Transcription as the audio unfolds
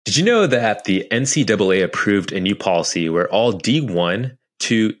Did you know that the NCAA approved a new policy where all D1,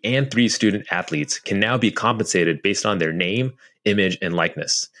 2, and 3 student athletes can now be compensated based on their name, image, and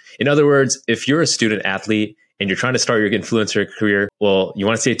likeness? In other words, if you're a student athlete and you're trying to start your influencer career, well, you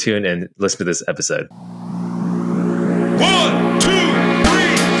want to stay tuned and listen to this episode. 1, 2,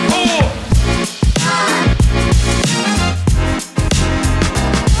 3, 4.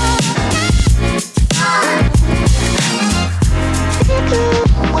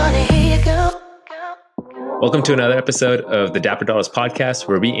 Welcome to another episode of the Dapper Dollars podcast,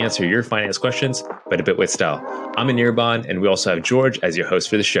 where we answer your finance questions, but a bit with style. I'm Anirban, and we also have George as your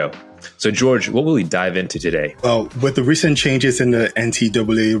host for the show. So George, what will we dive into today? Well, with the recent changes in the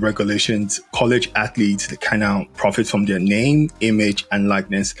NCAA regulations, college athletes can now profit from their name, image, and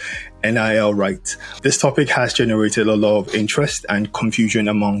likeness, NIL rights. This topic has generated a lot of interest and confusion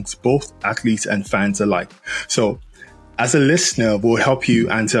amongst both athletes and fans alike. So, as a listener, we'll help you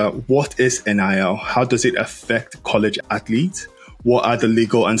answer what is NIL, how does it affect college athletes, what are the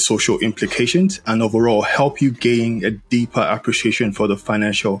legal and social implications, and overall help you gain a deeper appreciation for the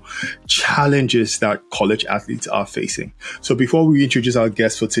financial challenges that college athletes are facing. So before we introduce our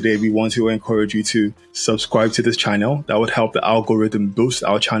guest for today, we want to encourage you to subscribe to this channel. That would help the algorithm boost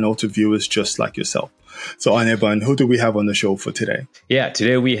our channel to viewers just like yourself. So Anirban, who do we have on the show for today? Yeah,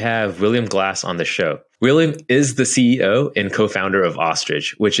 today we have William Glass on the show. William is the CEO and co-founder of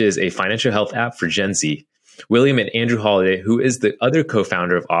Ostrich, which is a financial health app for Gen Z. William and Andrew Holliday, who is the other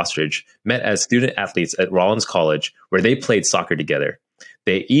co-founder of Ostrich, met as student athletes at Rollins College, where they played soccer together.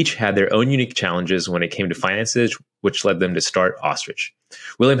 They each had their own unique challenges when it came to finances, which led them to start Ostrich.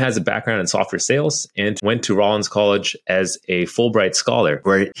 William has a background in software sales and went to Rollins College as a Fulbright scholar,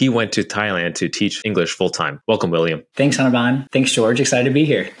 where he went to Thailand to teach English full-time. Welcome, William. Thanks, Anirban. Thanks, George. Excited to be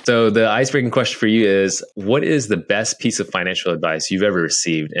here. So the icebreaking question for you is, what is the best piece of financial advice you've ever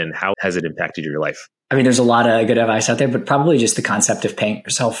received, and how has it impacted your life? I mean, there's a lot of good advice out there, but probably just the concept of paying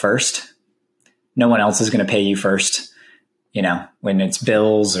yourself first. No one else is going to pay you first. You know, when it's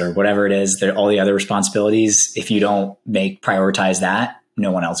bills or whatever it is, all the other responsibilities, if you don't prioritize that,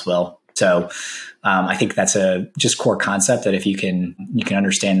 no one else will. So I think that's a just core concept that if you can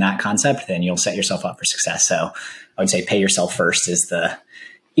understand that concept, then you'll set yourself up for success. So I would say pay yourself first is the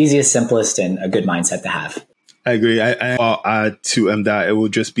easiest, simplest, and a good mindset to have. I agree. I'll add to that it will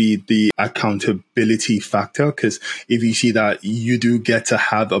just be the accountability factor, because if you see that you do get to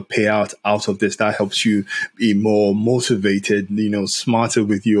have a payout out of this, that helps you be more motivated, smarter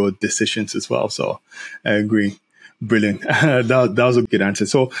with your decisions as well. So I agree. Brilliant. That was a good answer.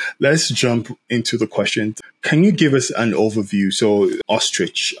 So let's jump into the question. Can you give us an overview? So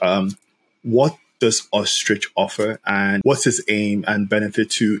Ostrich, what does Ostrich offer, and what's its aim and benefit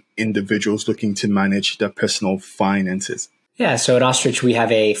to individuals looking to manage their personal finances? Yeah, so at Ostrich, we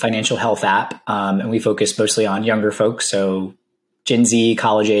have a financial health app, and we focus mostly on younger folks, so Gen Z,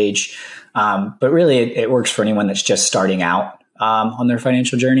 college age, but really it works for anyone that's just starting out on their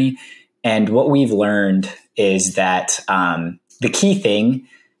financial journey. And what we've learned is that the key thing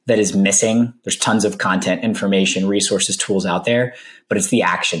that is missing, there's tons of content, information, resources, tools out there, but it's the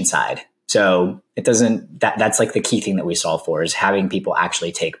action side. So that's like the key thing that we solve for, is having people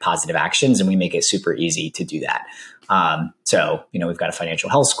actually take positive actions, and we make it super easy to do that. So we've got a financial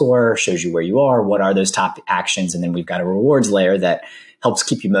health score, shows you where you are, what are those top actions, and then we've got a rewards layer that helps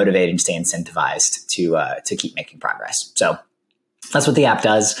keep you motivated and stay incentivized to keep making progress. So that's what the app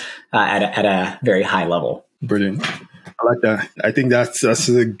does at a very high level. Brilliant. I like that. I think that's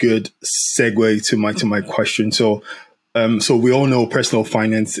a good segue to my question. So we all know personal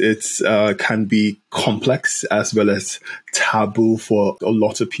finance, it's can be complex as well as taboo for a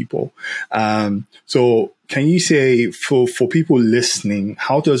lot of people. So can you say for people listening,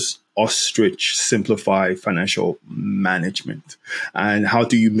 how does Ostrich simplify financial management, and how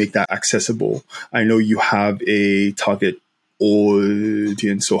do you make that accessible? I know you have a target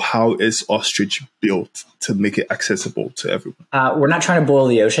audience. So how is Ostrich built to make it accessible to everyone? We're not trying to boil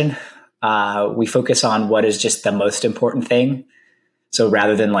the ocean. We focus on what is just the most important thing. So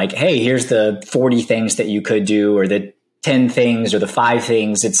rather than like, hey, here's the 40 things that you could do, or the 10 things, or the 5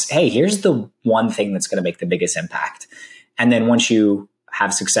 things, it's, hey, here's the one thing that's going to make the biggest impact. And then once you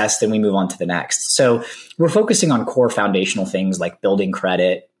have success, then we move on to the next. So we're focusing on core foundational things like building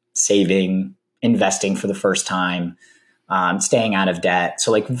credit, saving, investing for the first time, staying out of debt.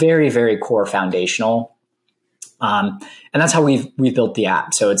 So like very, very core foundational. And that's how we've built the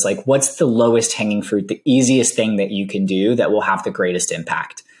app. So it's like, what's the lowest hanging fruit, the easiest thing that you can do that will have the greatest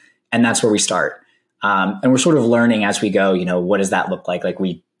impact? And that's where we start. And we're sort of learning as we go, what does that look like? Like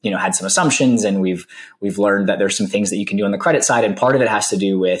we had some assumptions, and we've learned that there's some things that you can do on the credit side. And part of it has to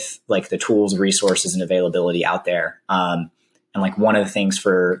do with like the tools, resources, and availability out there. And like one of the things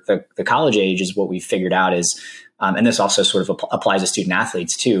for the college age is what we've figured out is, and this also sort of applies to student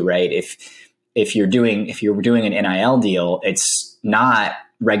athletes too, right? If you're doing an NIL deal, it's not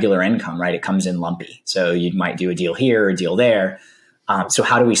regular income, right? It comes in lumpy. So you might do a deal here, a deal there. So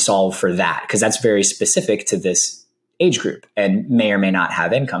how do we solve for that? Because that's very specific to this age group and may or may not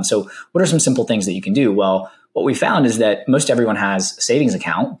have income. So what are some simple things that you can do? Well, what we found is that most everyone has a savings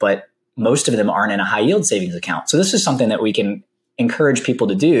account, but most of them aren't in a high yield savings account. So this is something that we can encourage people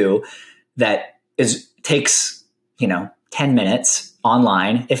to do that takes 10 minutes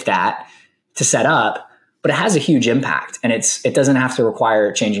online, if that, to set up, but it has a huge impact, and it doesn't have to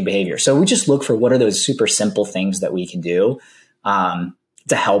require changing behavior. So we just look for what are those super simple things that we can do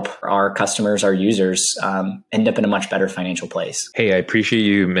to help our customers, our users, end up in a much better financial place. Hey, I appreciate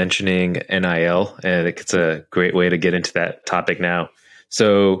you mentioning NIL, and it's a great way to get into that topic now.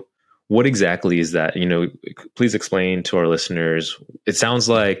 So what exactly is that? Please explain to our listeners. It sounds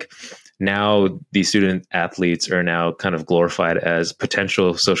like now these student athletes are now kind of glorified as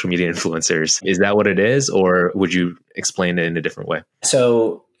potential social media influencers. Is that what it is, or would you explain it in a different way?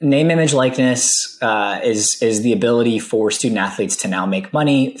 So name, image, likeness is the ability for student athletes to now make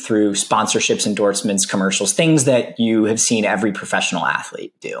money through sponsorships, endorsements, commercials, things that you have seen every professional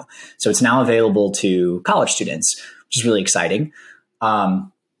athlete do. So it's now available to college students, which is really exciting.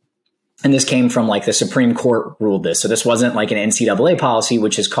 And this came from like the Supreme Court ruled this. So this wasn't like an NCAA policy,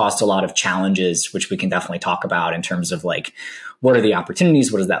 which has caused a lot of challenges, which we can definitely talk about in terms of like, what are the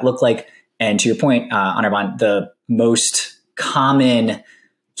opportunities? What does that look like? And to your point, Anirban, the most common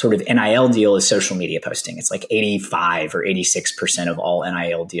sort of NIL deal is social media posting. It's like 85 or 86% of all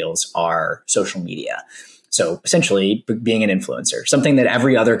NIL deals are social media. So essentially being an influencer, something that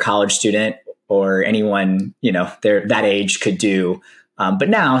every other college student or anyone, that age could do. But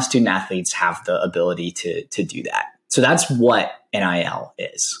now student athletes have the ability to do that. So that's what NIL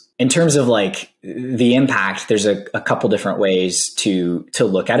is. In terms of like the impact, there's a couple different ways to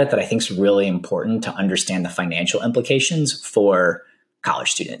look at it that I think is really important to understand the financial implications for college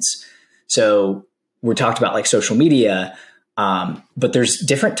students. So we talked about like social media, but there's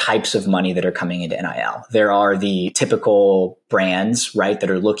different types of money that are coming into NIL. There are the typical brands, right, that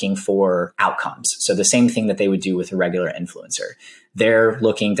are looking for outcomes. So the same thing that they would do with a regular influencer. They're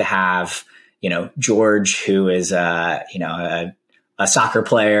looking to have, George, who is, a soccer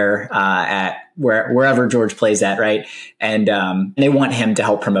player at wherever George plays at, right? And they want him to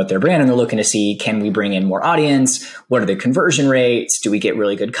help promote their brand, and they're looking to see, can we bring in more audience? What are the conversion rates? Do we get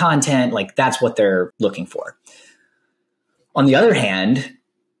really good content? Like that's what they're looking for. On the other hand,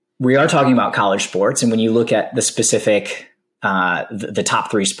 we are talking about college sports, and when you look at the specific, the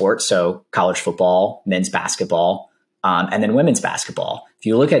top three sports, so college football, men's basketball, and then women's basketball. If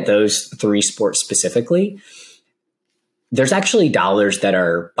you look at those three sports specifically, there's actually dollars that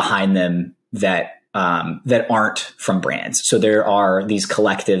are behind them that aren't from brands. So there are these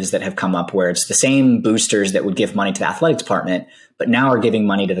collectives that have come up where it's the same boosters that would give money to the athletic department, but now are giving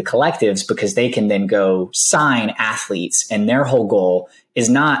money to the collectives because they can then go sign athletes. And their whole goal is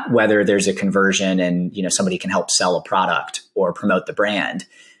not whether there's a conversion and somebody can help sell a product or promote the brand.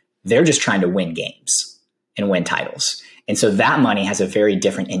 They're just trying to win games and win titles. And so that money has a very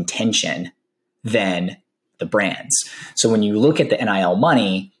different intention than the brands. So when you look at the NIL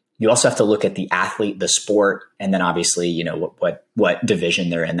money, you also have to look at the athlete, the sport, and then obviously, what division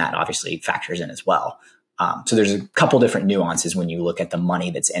they're in. That obviously factors in as well. So there's a couple different nuances when you look at the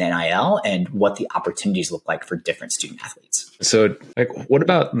money that's in NIL and what the opportunities look like for different student athletes. So what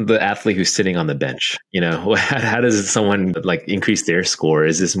about the athlete who's sitting on the bench? How does someone increase their score?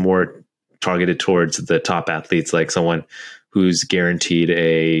 Is this more targeted towards the top athletes, like someone who's guaranteed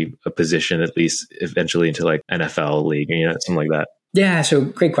a position, at least eventually into like NFL league, something like that? Yeah. So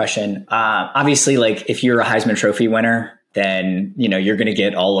great question. Obviously, like if you're a Heisman Trophy winner, then, you're going to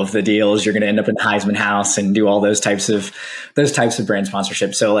get all of the deals. You're going to end up in the Heisman house and do all those types of brand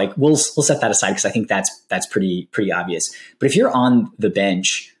sponsorship. So like, we'll set that aside because I think that's pretty obvious. But if you're on the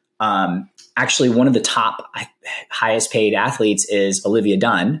bench, actually one of the top highest paid athletes is Olivia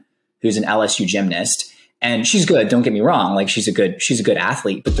Dunn, who's an LSU gymnast. And she's good. Don't get me wrong. Like she's a good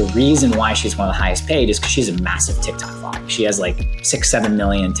athlete. But the reason why she's one of the highest paid is because she's a massive TikTok following. She has like 6-7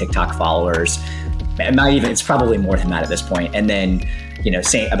 million TikTok followers. Not even, it's probably more than that at this point. And then,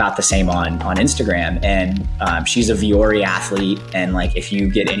 about the same on Instagram. And she's a Viore athlete. And like, if you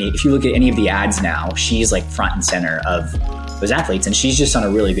look at any of the ads now, she's like front and center of those athletes. And she's just done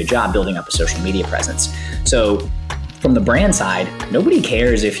a really good job building up a social media presence. So from the brand side, nobody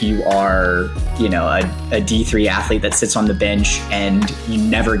cares if you are, a D3 athlete that sits on the bench and you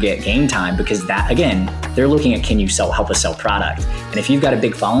never get game time, because that, again, they're looking at, can you help us sell product? And if you've got a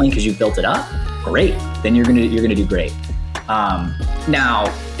big following because you've built it up, great. Then you're gonna do great.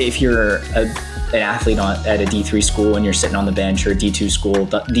 Now, if you're an athlete at a D3 school and you're sitting on the bench, or a D2 school,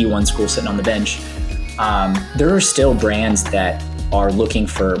 D1 school sitting on the bench, there are still brands that are looking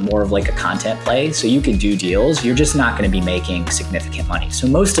for more of like a content play. So you can do deals, you're just not going to be making significant money. So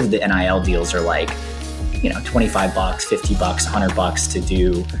most of the NIL deals are like, $25, $50, $100 to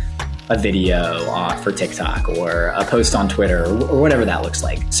do a video for TikTok or a post on Twitter or whatever that looks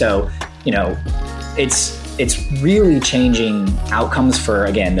like. So, it's really changing outcomes for,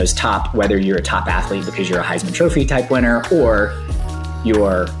 again, those top, whether you're a top athlete because you're a Heisman Trophy type winner, or you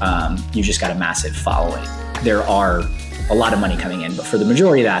just got a massive following. There are a lot of money coming in, but for the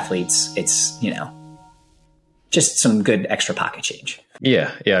majority of athletes, it's, just some good extra pocket change.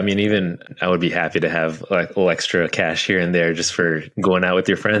 Yeah. I mean, even I would be happy to have like a little extra cash here and there just for going out with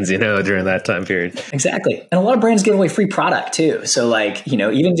your friends, during that time period. Exactly. And a lot of brands give away free product too. So like,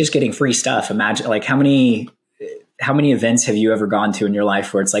 even just getting free stuff, imagine like how many events have you ever gone to in your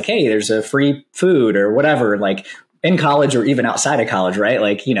life where it's like, hey, there's a free food or whatever, like in college or even outside of college, right?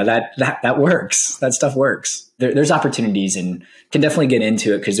 Like, that works. That stuff works. There's opportunities, and can definitely get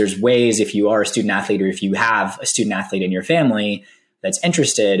into it, because there's ways, if you are a student athlete or if you have a student athlete in your family that's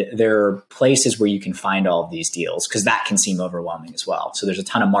interested, there are places where you can find all of these deals, because that can seem overwhelming as well. So there's a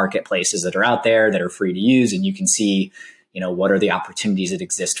ton of marketplaces that are out there that are free to use, and you can see, what are the opportunities that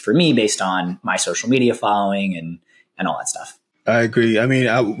exist for me based on my social media following and all that stuff. I agree. I mean,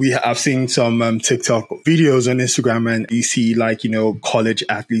 I've seen some TikTok videos on Instagram, and you see like, college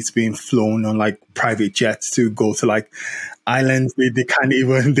athletes being flown on like private jets to go to like islands they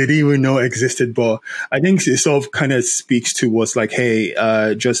didn't even know existed. But I think it sort of kind of speaks to what's like, hey,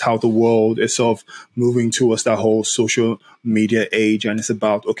 just how the world is sort of moving towards that whole social media age. And it's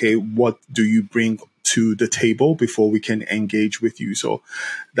about, okay, what do you bring to the table before we can engage with you? So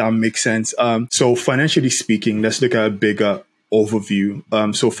that makes sense. So financially speaking, let's look at a bigger overview.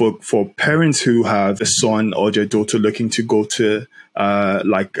 So for parents who have a son or their daughter looking to go to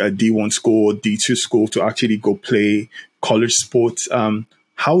like a D1 school or D2 school to actually go play college sports,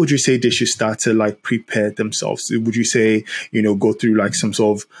 how would you say they should start to like prepare themselves? Would you say, go through like some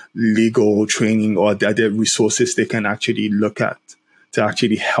sort of legal training, or are there resources they can actually look at to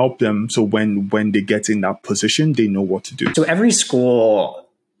actually help them, so when they get in that position, they know what to do? So every school,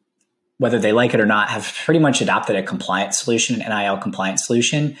 whether they like it or not, have pretty much adopted a compliance solution, an NIL compliance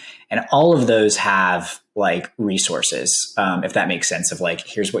solution. And all of those have like resources, if that makes sense, of like,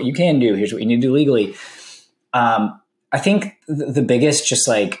 here's what you can do, here's what you need to do legally. I think the biggest just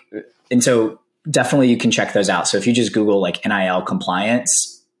like, and so definitely you can check those out. So if you just Google like NIL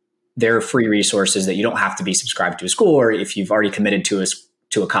compliance, there are free resources that you don't have to be subscribed to a school, or if you've already committed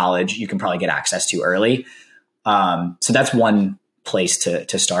to a college, you can probably get access to early. So that's one place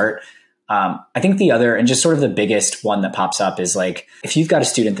to start. I think the other, and just sort of the biggest one that pops up, is like, if you've got a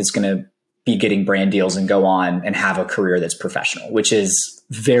student that's going to be getting brand deals and go on and have a career that's professional, which is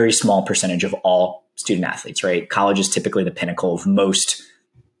very small percentage of all student athletes, right? College is typically the pinnacle of most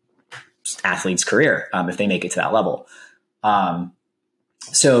athletes' career, if they make it to that level.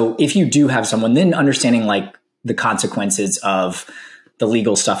 So if you do have someone, then understanding like the consequences of the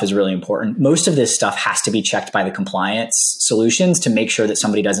legal stuff is really important. Most of this stuff has to be checked by the compliance solutions to make sure that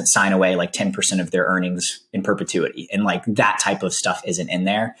somebody doesn't sign away like 10% of their earnings in perpetuity. And like that type of stuff isn't in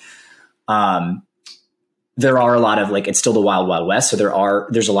there. There are a lot of like, it's still the wild, wild west. So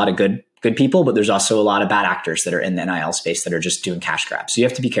there's a lot of good people, but there's also a lot of bad actors that are in the NIL space that are just doing cash grabs. So you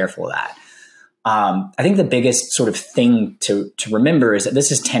have to be careful of that. I think the biggest sort of thing to remember is that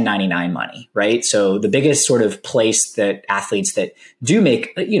this is 1099 money, right? So the biggest sort of place that athletes that do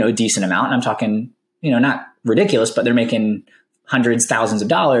make, a decent amount, and I'm talking, not ridiculous, but they're making hundreds, thousands of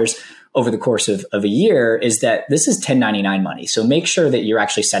dollars over the course of a year, is that this is 1099 money. So make sure that you're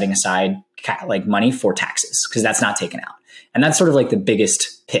actually setting aside like money for taxes, because that's not taken out. And that's sort of like the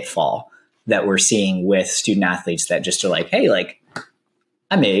biggest pitfall that we're seeing with student athletes that just are like, hey, like,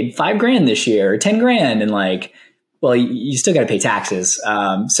 I made $5,000 this year, or $10,000. And like, well, you still got to pay taxes.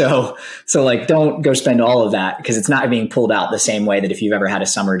 So like, don't go spend all of that, because it's not being pulled out the same way that if you've ever had a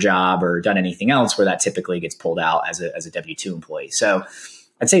summer job or done anything else where that typically gets pulled out as a W-2 employee. So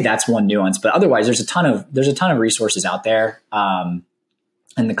I'd say that's one nuance, but otherwise there's a ton of resources out there, and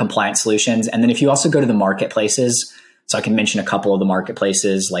the compliance solutions. And then if you also go to the marketplaces, so I can mention a couple of the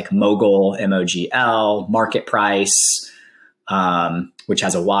marketplaces like Mogul, MOGL, Market Price, which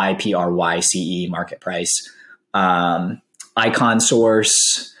has a Y, PRYCE, Market Price. Icon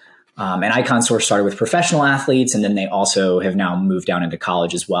Source. And Icon Source started with professional athletes, and then they also have now moved down into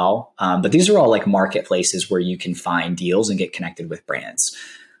college as well. But these are all like marketplaces where you can find deals and get connected with brands.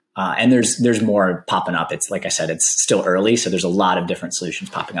 And there's more popping up. It's like I said, it's still early, so there's a lot of different solutions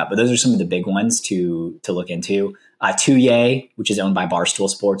popping up. But those are some of the big ones to look into. Tuye, which is owned by Barstool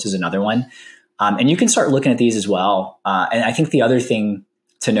Sports, is another one. And you can start looking at these as well. And I think the other thing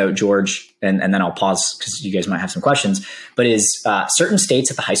to note, George, and then I'll pause because you guys might have some questions, but is certain states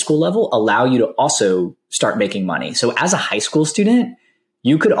at the high school level allow you to also start making money. So as a high school student,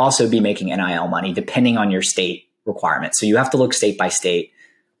 you could also be making NIL money depending on your state requirements. So you have to look state by state.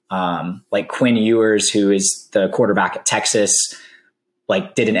 Like Quinn Ewers, who is the quarterback at Texas,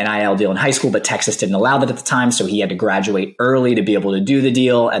 like did an NIL deal in high school, but Texas didn't allow that at the time. So he had to graduate early to be able to do the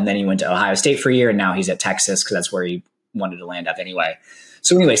deal. And then he went to Ohio State for a year, and now he's at Texas because that's where he wanted to land up anyway.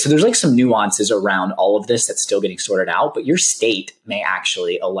 So there's like some nuances around all of this that's still getting sorted out, but your state may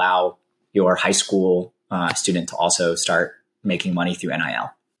actually allow your high school student to also start making money through NIL.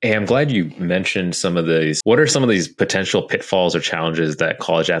 Hey, I'm glad you mentioned some of these. What are some of these potential pitfalls or challenges that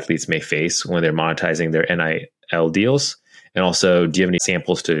college athletes may face when they're monetizing their NIL deals? And also, do you have any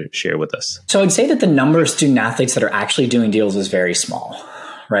samples to share with us? So I'd say that the number of student athletes that are actually doing deals is very small,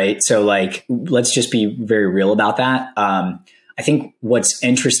 right? So like, let's just be very real about that. I think what's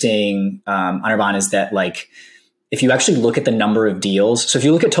interesting, Anirban, is that like, if you actually look at the number of deals, so if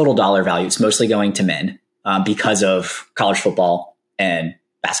you look at total dollar value, it's mostly going to men because of college football and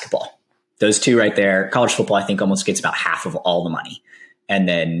basketball. Those two right there. College football, I think, almost gets about half of all the money. And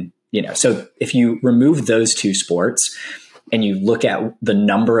then, so if you remove those two sports and you look at the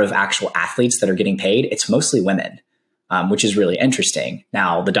number of actual athletes that are getting paid, it's mostly women, which is really interesting.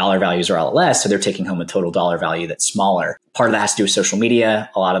 Now, the dollar values are a lot less, so they're taking home a total dollar value that's smaller. Part of that has to do with social media.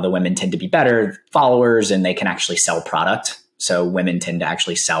 A lot of the women tend to be better followers, and they can actually sell product. So women tend to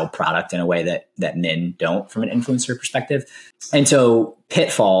actually sell product in a way that men don't from an influencer perspective. And so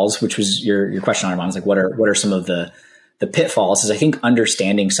pitfalls, which was your question, Armand, is like, what are some of the pitfalls? Is I think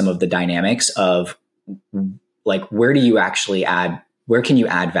understanding some of the dynamics of like, where can you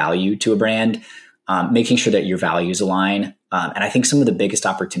add value to a brand, making sure that your values align. And I think some of the biggest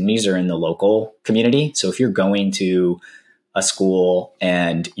opportunities are in the local community. So if you're going to a school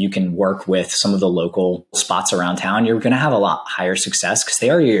and you can work with some of the local spots around town, you're going to have a lot higher success because they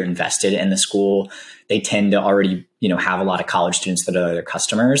already are invested in the school. They tend to already, have a lot of college students that are their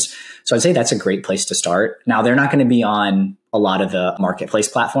customers. So I'd say that's a great place to start. Now, they're not going to be on a lot of the marketplace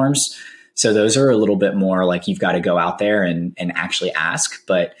platforms. So those are a little bit more like you've got to go out there and actually ask,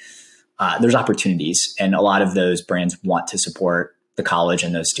 but there's opportunities, and a lot of those brands want to support the college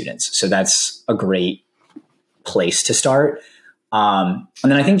and those students. So that's a great place to start. And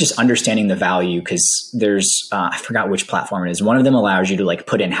then I think just understanding the value, because there's, I forgot which platform it is. One of them allows you to like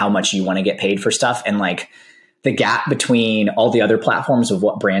put in how much you want to get paid for stuff, and like the gap between all the other platforms of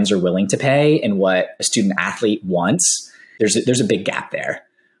what brands are willing to pay and what a student athlete wants. There's a big gap there,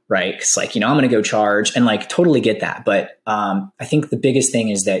 right? Cause like, I'm going to go charge, and like totally get that. But, I think the biggest thing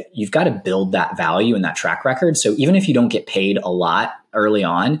is that you've got to build that value and that track record. So even if you don't get paid a lot early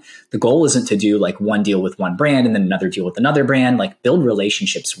on, the goal isn't to do like one deal with one brand and then another deal with another brand, like build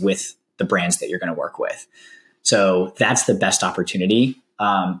relationships with the brands that you're going to work with. So that's the best opportunity.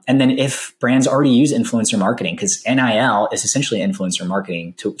 And then if brands already use influencer marketing, because NIL is essentially influencer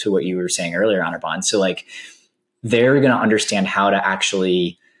marketing to what you were saying earlier, Anirban. So like they're going to understand how to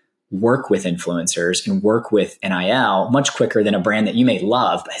actually work with influencers and work with NIL much quicker than a brand that you may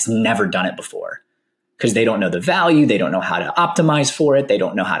love but has never done it before, because they don't know the value. They don't know how to optimize for it. They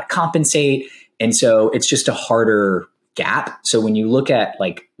don't know how to compensate. And so it's just a harder gap. So when you look at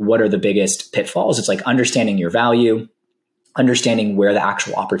like, what are the biggest pitfalls? It's like understanding your value, understanding where the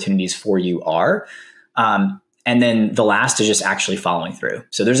actual opportunities for you are. And then the last is just actually following through.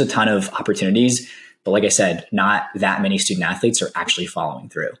 So there's a ton of opportunities, but like I said, not that many student athletes are actually following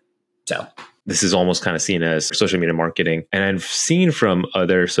through. So this is almost kind of seen as social media marketing. And I've seen from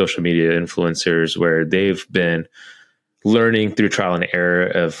other social media influencers where they've been learning through trial and error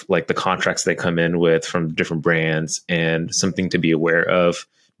of like the contracts they come in with from different brands and something to be aware of.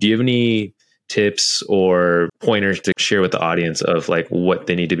 Do you have any tips or pointers to share with the audience of like what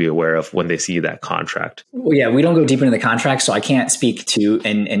they need to be aware of when they see that contract? Well, yeah, we don't go deep into the contract, so I can't speak to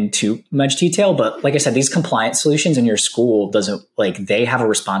in too much detail. But like I said, these compliance solutions in your school they have a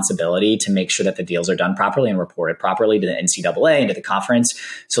responsibility to make sure that the deals are done properly and reported properly to the NCAA and to the conference.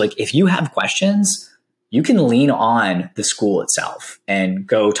 So like if you have questions, you can lean on the school itself and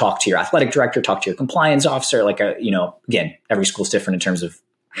go talk to your athletic director, talk to your compliance officer. Again, every school's different in terms of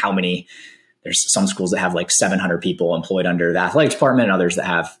how many There's some schools that have like 700 people employed under the athletics department, and others that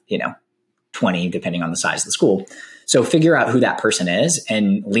have, 20, depending on the size of the school. So figure out who that person is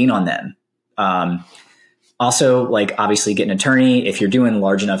and lean on them. Also, like, obviously get an attorney. If you're doing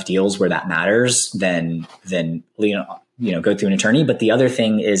large enough deals where that matters, then go through an attorney. But the other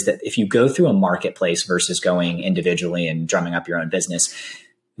thing is that if you go through a marketplace versus going individually and drumming up your own business,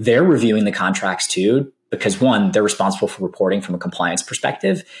 they're reviewing the contracts too, because one, they're responsible for reporting from a compliance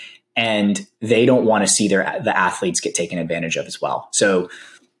perspective, and they don't want to see the athletes get taken advantage of as well. So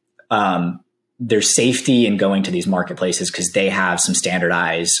there's safety in going to these marketplaces because they have some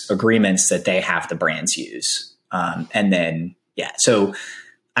standardized agreements that they have the brands use. So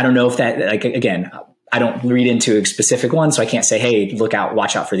I don't know if that, like, again, I don't read into a specific one, so I can't say, hey,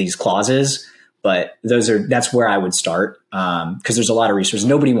 watch out for these clauses. But that's where I would start, because there's a lot of resources.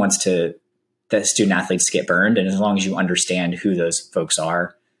 Nobody wants the student athletes to get burned, and as long as you understand who those folks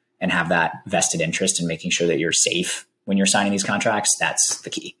are and have that vested interest in making sure that you're safe when you're signing these contracts, that's the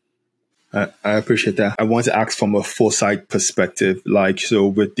key. I appreciate that. I want to ask from a foresight perspective, so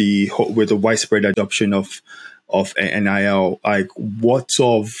with the widespread adoption of NIL, like, what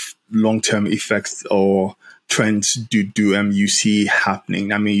sort of long-term effects or trends do you see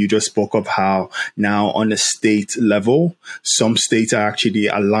happening? I mean, you just spoke of how now on a state level, some states are actually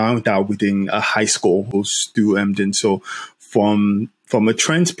allowing that within a high school. And so from a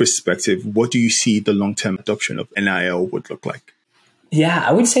trends perspective, what do you see the long-term adoption of NIL would look like? Yeah,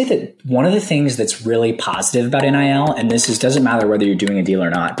 I would say that one of the things that's really positive about NIL, and doesn't matter whether you're doing a deal or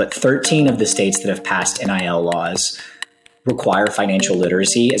not, but 13 of the states that have passed NIL laws require financial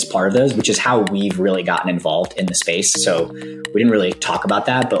literacy as part of those, which is how we've really gotten involved in the space. So we didn't really talk about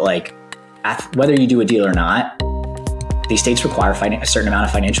that, but like, whether you do a deal or not, these states require a certain amount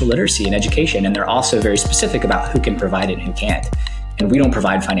of financial literacy and education, and they're also very specific about who can provide it and who can't. And we don't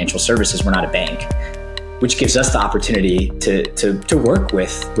provide financial services. We're not a bank, which gives us the opportunity to work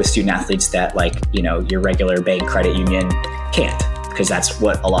with student athletes that, like, your regular bank credit union can't, because that's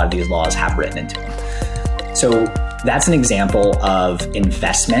what a lot of these laws have written into them. So that's an example of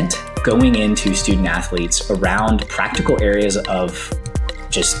investment going into student athletes around practical areas of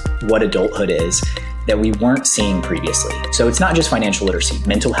just what adulthood is that we weren't seeing previously. So it's not just financial literacy.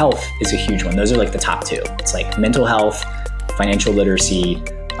 Mental health is a huge one. Those are like the top two. It's like mental health, financial literacy,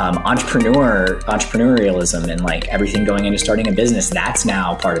 entrepreneurialism, and like everything going into starting a business. That's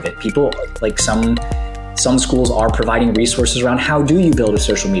now part of it. People, like, some schools are providing resources around how do you build a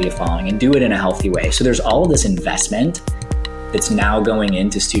social media following and do it in a healthy way. So there's all of this investment that's now going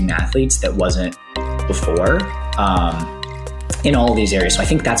into student athletes that wasn't before in all of these areas. So I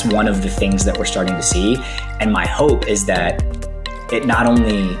think that's one of the things that we're starting to see. And my hope is that it not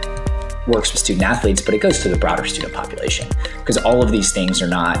only works with student athletes, but it goes to the broader student population, because all of these things are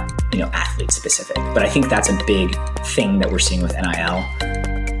not, athlete specific. But I think that's a big thing that we're seeing with NIL.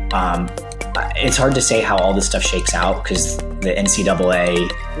 It's hard to say how all this stuff shakes out, because the NCAA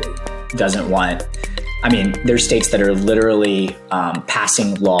doesn't want, there's states that are literally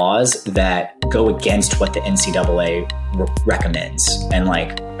passing laws that go against what the NCAA recommends, and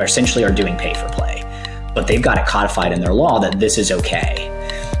essentially are doing pay for play. But they've got it codified in their law that this is okay.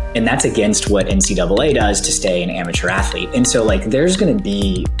 And that's against what NCAA does to stay an amateur athlete. And so there's going to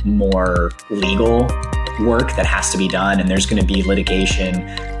be more legal work that has to be done, and there's going to be litigation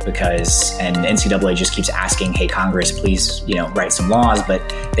and NCAA just keeps asking, hey, Congress, please, write some laws, but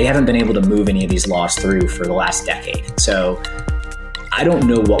they haven't been able to move any of these laws through for the last decade. So I don't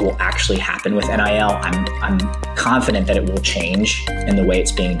know what will actually happen with NIL. I'm confident that it will change in the way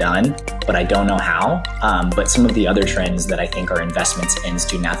it's being done, but I don't know how. But some of the other trends that I think are investments in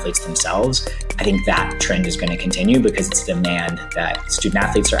student athletes themselves, I think that trend is going to continue, because it's a demand that student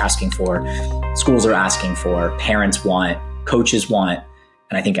athletes are asking for, schools are asking for, parents want, coaches want,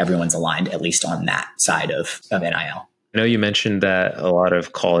 and I think everyone's aligned, at least on that side of NIL. I know you mentioned that a lot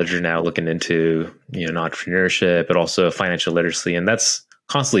of colleges are now looking into, entrepreneurship, but also financial literacy, and that's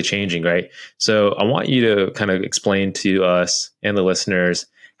constantly changing, right? So I want you to kind of explain to us and the listeners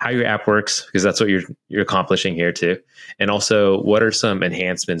how your app works, because that's what you're accomplishing here too. And also, what are some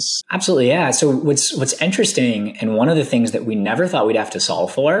enhancements? Absolutely, yeah. So what's interesting, and one of the things that we never thought we'd have to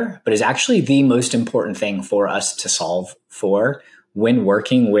solve for, but is actually the most important thing for us to solve for when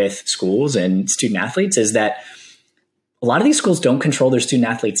working with schools and student athletes, is that a lot of these schools don't control their student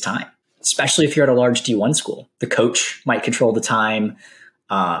athletes' time, especially if you're at a large D1 school. The coach might control the time.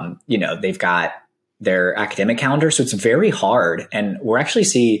 They've got their academic calendar. So it's very hard. And we're actually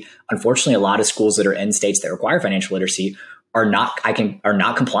see, unfortunately, a lot of schools that are in states that require financial literacy are not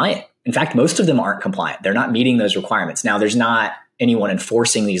compliant. In fact, most of them aren't compliant. They're not meeting those requirements. Now, there's not anyone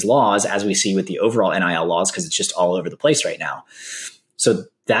enforcing these laws, as we see with the overall NIL laws, because it's just all over the place right now. So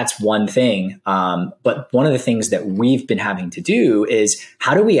that's one thing. But one of the things that we've been having to do is,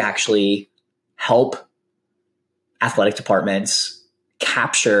 how do we actually help athletic departments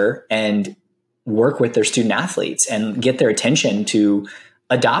capture and work with their student athletes and get their attention to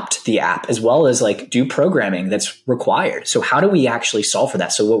adopt the app, as well as like do programming that's required. So how do we actually solve for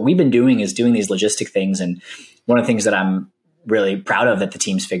that? So what we've been doing is doing these logistic things. And one of the things that I'm really proud of that the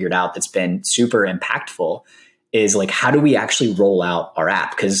team's figured out that's been super impactful is like, how do we actually roll out our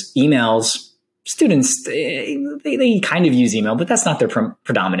app? Because emails, students, they kind of use email, but that's not their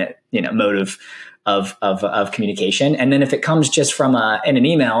predominant, mode of communication. And then if it comes just from in an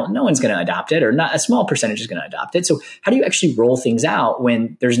email, no one's going to adopt it, or not a small percentage is going to adopt it. So how do you actually roll things out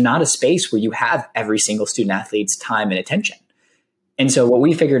when there's not a space where you have every single student athlete's time and attention? And so what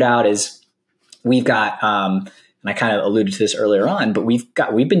we figured out is we've got, and I kind of alluded to this earlier on, but we've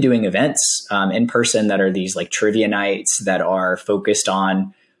been doing events in person that are these like trivia nights that are focused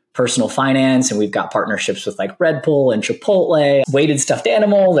on personal finance. And we've got partnerships with like Red Bull and Chipotle, weighted stuffed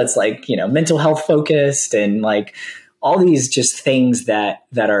animal that's like, mental health focused, and like all these just things that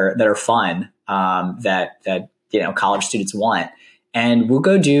are fun, that college students want. And we'll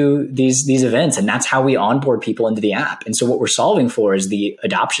go do these events, and that's how we onboard people into the app. And so what we're solving for is the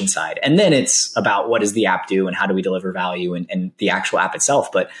adoption side. And then it's about what does the app do and how do we deliver value and the actual app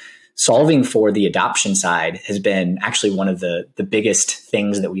itself. But solving for the adoption side has been actually one of the biggest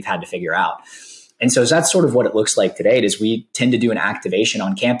things that we've had to figure out. And so that's sort of what it looks like today. Is we tend to do an activation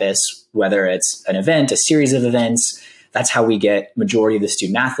on campus, whether it's an event, a series of events. That's how we get majority of the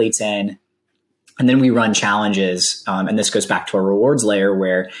student athletes in. And then we run challenges. And this goes back to our rewards layer,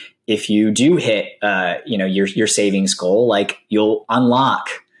 where if you do hit, your savings goal, like you'll unlock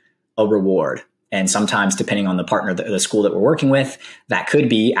a reward. And sometimes, depending on the partner, the school that we're working with, that could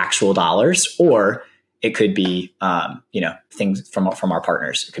be actual dollars, or it could be, things from our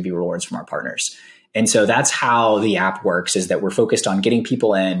partners. It could be rewards from our partners. And so that's how the app works, is that we're focused on getting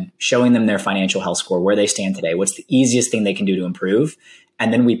people in, showing them their financial health score, where they stand today, what's the easiest thing they can do to improve.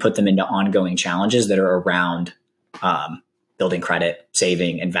 And then we put them into ongoing challenges that are around building credit,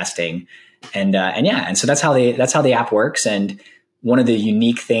 saving, investing. And so that's how the app works. And one of the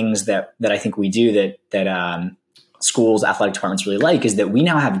unique things that I think we do that schools, athletic departments really like, is that we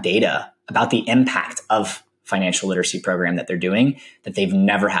now have data about the impact of financial literacy program that they're doing that they've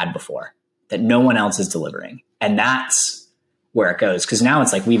never had before, that no one else is delivering. And that's where it goes. Because now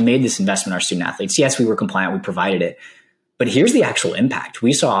it's like, we've made this investment in our student athletes. Yes, we were compliant, we provided it, but here's the actual impact.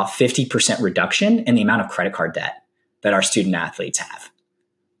 We saw a 50% reduction in the amount of credit card debt that our student athletes have.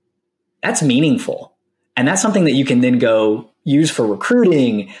 That's meaningful. And that's something that you can then go use for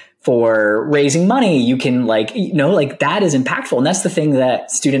recruiting, for raising money. You can that is impactful. And that's the thing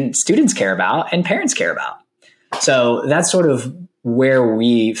that students care about and parents care about. So that's sort of where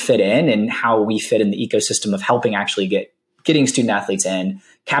we fit in, and how we fit in the ecosystem of helping actually getting student athletes in,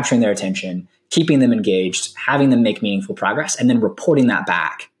 capturing their attention, keeping them engaged, having them make meaningful progress, and then reporting that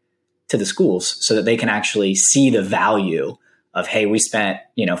back to the schools so that they can actually see the value of, hey, we spent,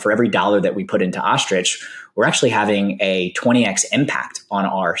 for every dollar that we put into Ostrich, we're actually having a 20x impact on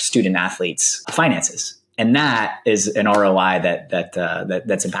our student athletes' finances. And that is an ROI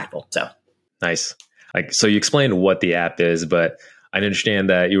that's impactful. So nice. So you explained what the app is, but I understand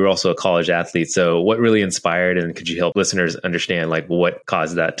that you were also a college athlete. So what really inspired, and could you help listeners understand what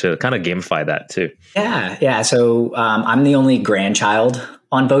caused that to kind of gamify that too? Yeah. So I'm the only grandchild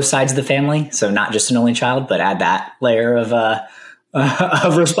on both sides of the family. So not just an only child, but add that layer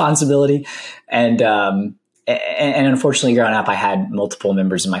of responsibility. And unfortunately, growing up, I had multiple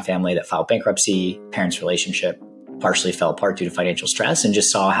members in my family that filed bankruptcy. Parents' relationship partially fell apart due to financial stress, and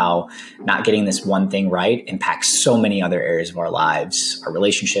just saw how not getting this one thing right impacts so many other areas of our lives, our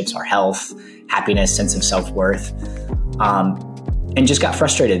relationships, our health, happiness, sense of self-worth, and just got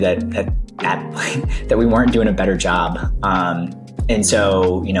frustrated that we weren't doing a better job. And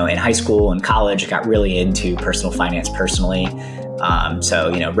so, in high school and college, I got really into personal finance personally.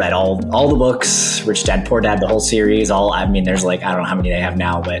 Read all the books, Rich Dad, Poor Dad, the whole series, there's I don't know how many they have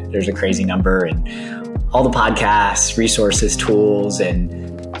now, but there's a crazy number, and all the podcasts, resources, tools, and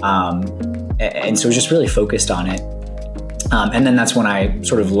so just really focused on it. And then that's when I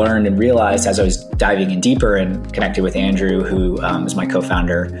sort of learned and realized, as I was diving in deeper and connected with Andrew, who is my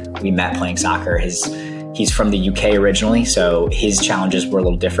co-founder. We met playing soccer. He's from the UK originally, so his challenges were a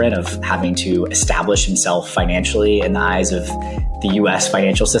little different, of having to establish himself financially in the eyes of the US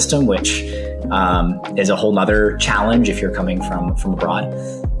financial system, which is a whole nother challenge if you're coming from abroad.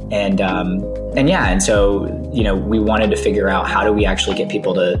 And so, we wanted to figure out how do we actually get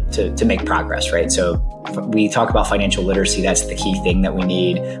people to make progress, right? So we talk about financial literacy. That's the key thing that we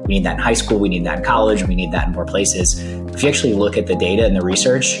need. We need that in high school. We need that in college. We need that in more places. If you actually look at the data and the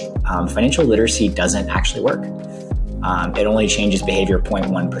research, financial literacy doesn't actually work. It only changes behavior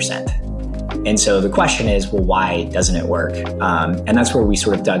 0.1%. And so the question is, well, why doesn't it work? And that's where we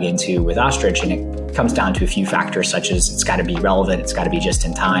sort of dug into with Ostrich, and it comes down to a few factors, such as it's got to be relevant, it's got to be just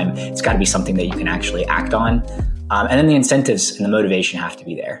in time, it's got to be something that you can actually act on. And then the incentives and the motivation have to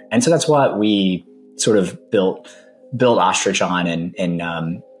be there. And so that's what we sort of built Ostrich on, and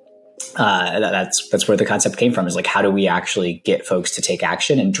that's where the concept came from, is like, how do we actually get folks to take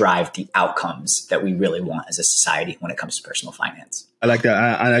action and drive the outcomes that we really want as a society when it comes to personal finance? I like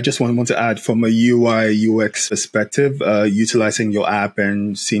that. And I just want to add, from a UI UX perspective, utilizing your app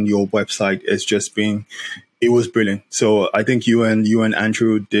and seeing your website it was brilliant. So I think you and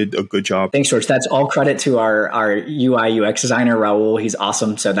Andrew did a good job. Thanks, George. That's all credit to our UI UX designer, Raul. He's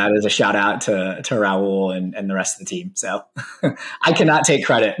awesome. So that is a shout out to Raul and the rest of the team. So I cannot take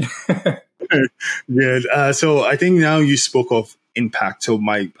credit. Good. So I think now you spoke of impact. So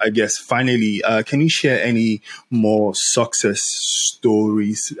finally, can you share any more success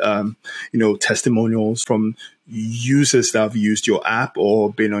stories, testimonials from users that have used your app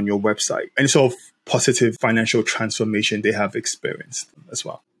or been on your website, and sort of positive financial transformation they have experienced as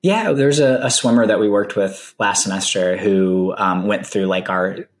well? Yeah, there's a swimmer that we worked with last semester who went through like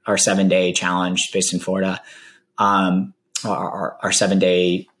our 7-day challenge based in Florida, our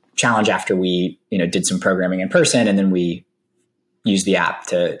 7-day challenge after we did some programming in person, and then we used the app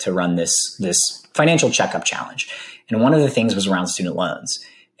to run this financial checkup challenge. And one of the things was around student loans.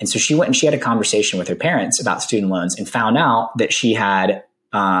 And so she went and she had a conversation with her parents about student loans and found out that she had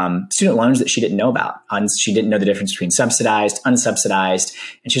student loans that she didn't know about. She didn't know the difference between subsidized, unsubsidized.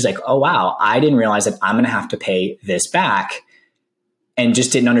 And she was like, oh, wow, I didn't realize that I'm going to have to pay this back, and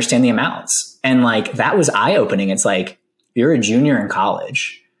just didn't understand the amounts. And like, that was eye opening. It's like, you're a junior in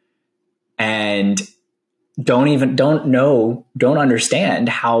college and don't understand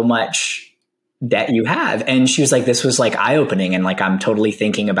how much debt you have. And she was like, this was like eye opening. And like, I'm totally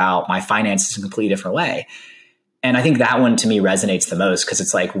thinking about my finances in a completely different way. And I think that one to me resonates the most, because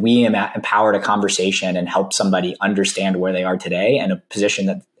it's like we empowered a conversation and helped somebody understand where they are today and a position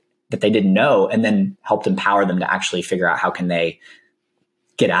that they didn't know, and then helped empower them to actually figure out how can they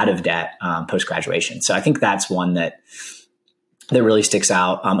get out of debt post-graduation. So I think that's one that really sticks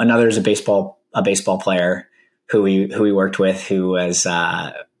out. Another is a baseball player who we worked with, who was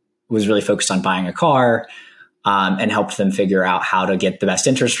really focused on buying a car, and helped them figure out how to get the best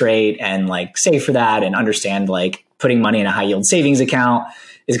interest rate and like save for that, and understand like putting money in a high yield savings account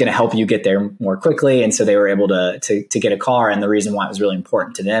is going to help you get there more quickly. And so they were able to get a car. And the reason why it was really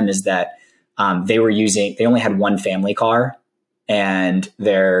important to them is that they only had one family car, and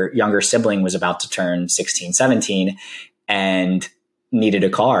their younger sibling was about to turn 16, 17 and needed a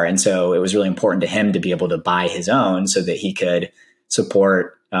car. And so it was really important to him to be able to buy his own so that he could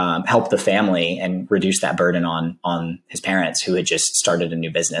support, help the family and reduce that burden on his parents who had just started a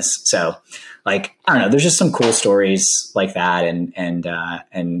new business. So like, I don't know, there's just some cool stories like that. And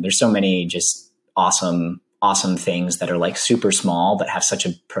there's so many just awesome things that are like super small, but have such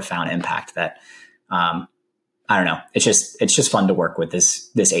a profound impact that, I don't know. It's just fun to work with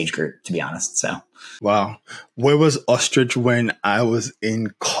this age group, to be honest. So. Wow. Where was Ostrich when I was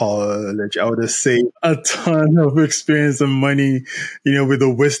in college? I would have saved a ton of experience and money, with the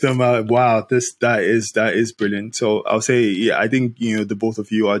wisdom. Wow, that is brilliant. So I'll say, yeah, I think, the both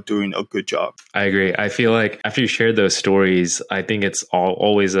of you are doing a good job. I agree. I feel like after you shared those stories, I think it's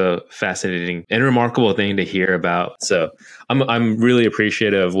always a fascinating and remarkable thing to hear about. So I'm really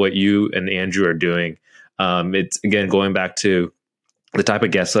appreciative of what you and Andrew are doing. It's, again, going back to the type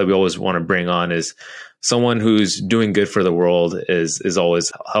of guest that we always want to bring on is someone who's doing good for the world is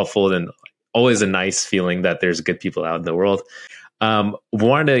always helpful, and always a nice feeling that there's good people out in the world.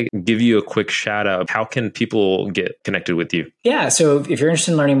 Wanted to give you a quick shout out. How can people get connected with you? Yeah. So if you're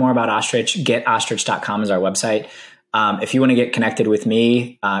interested in learning more about Ostrich, getostrich.com is our website. If you want to get connected with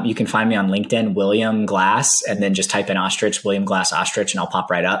me, you can find me on LinkedIn, William Glass, and then just type in Ostrich, William Glass Ostrich, and I'll pop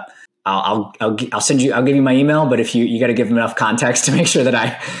right up. I'll give you my email, but if you got to give them enough context to make sure that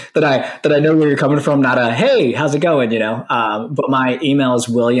I know where you're coming from, not a, hey, how's it going? But my email is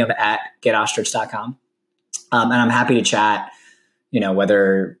william@getostrich.com. And I'm happy to chat,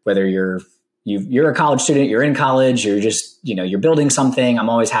 whether you're a college student, you're in college, you're just, you're building something. I'm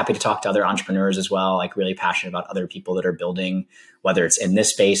always happy to talk to other entrepreneurs as well, like really passionate about other people that are building, whether it's in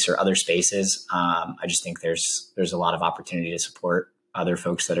this space or other spaces. I just think there's a lot of opportunity to support other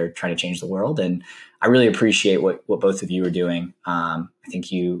folks that are trying to change the world. And I really appreciate what both of you are doing. I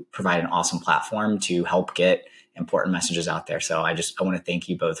think you provide an awesome platform to help get important messages out there. So I want to thank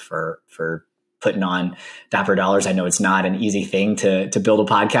you both for putting on Dapper Dollars. I know it's not an easy thing to build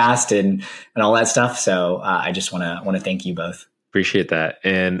a podcast and all that stuff. So I just want to thank you both. Appreciate that.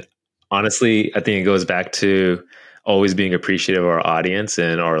 And honestly, I think it goes back to always being appreciative of our audience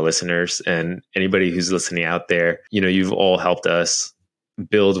and our listeners and anybody who's listening out there. You've all helped us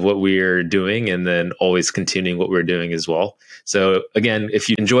build what we're doing and then always continuing what we're doing as well. So again, if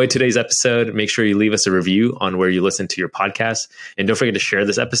you enjoyed today's episode, make sure you leave us a review on where you listen to your podcast. And don't forget to share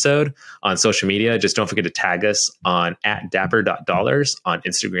this episode on social media. Just don't forget to tag us on @dapper.dollars on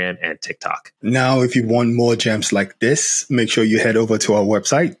Instagram and TikTok. Now, if you want more gems like this, make sure you head over to our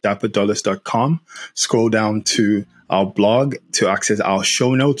website, dapperdollars.com. Scroll down to our blog to access our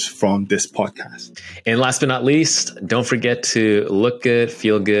show notes from this podcast. And last but not least, don't forget to look good,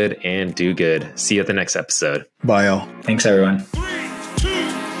 feel good, and do good. See you at the next episode. Bye, all. Thanks, everyone. 3,